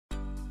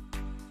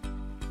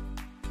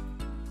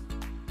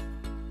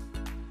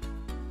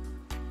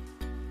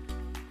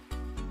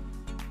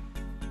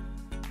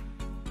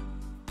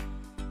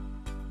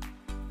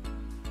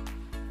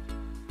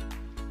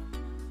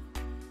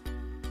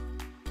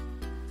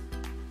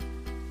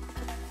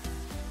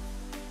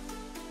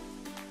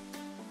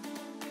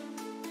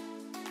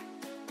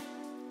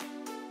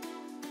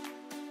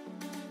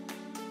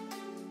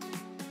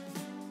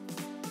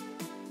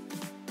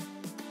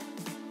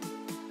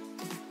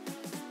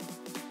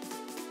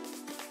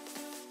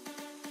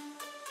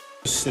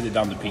steady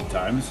down the peak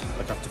times,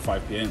 like after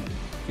 5 p.m.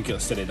 I think it'll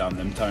steady down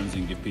them times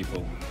and give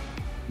people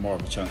more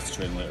of a chance to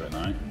train later at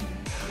night.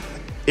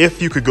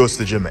 If you could go to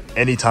the gym at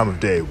any time of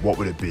day, what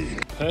would it be?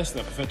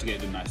 Personally, I prefer to get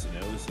it done nice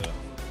and early, so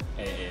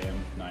 8 a.m,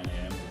 9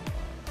 a.m.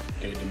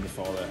 Get it done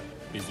before the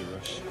busy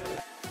rush.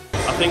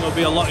 I think it'll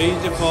be a lot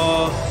easier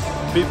for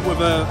people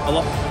with a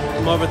lot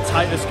more of a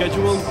tighter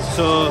schedule.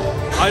 So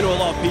I know a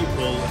lot of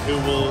people who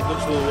will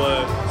literally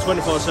work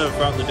 24/7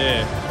 throughout the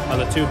day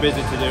and they're too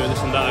busy to do this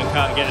and that and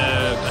can't get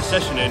a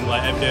session in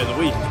like every day of the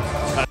week.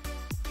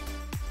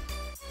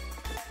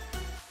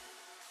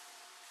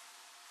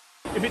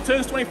 If it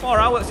turns 24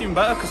 hours, that's even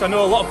better, because I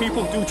know a lot of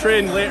people do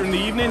train later in the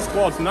evenings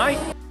towards night.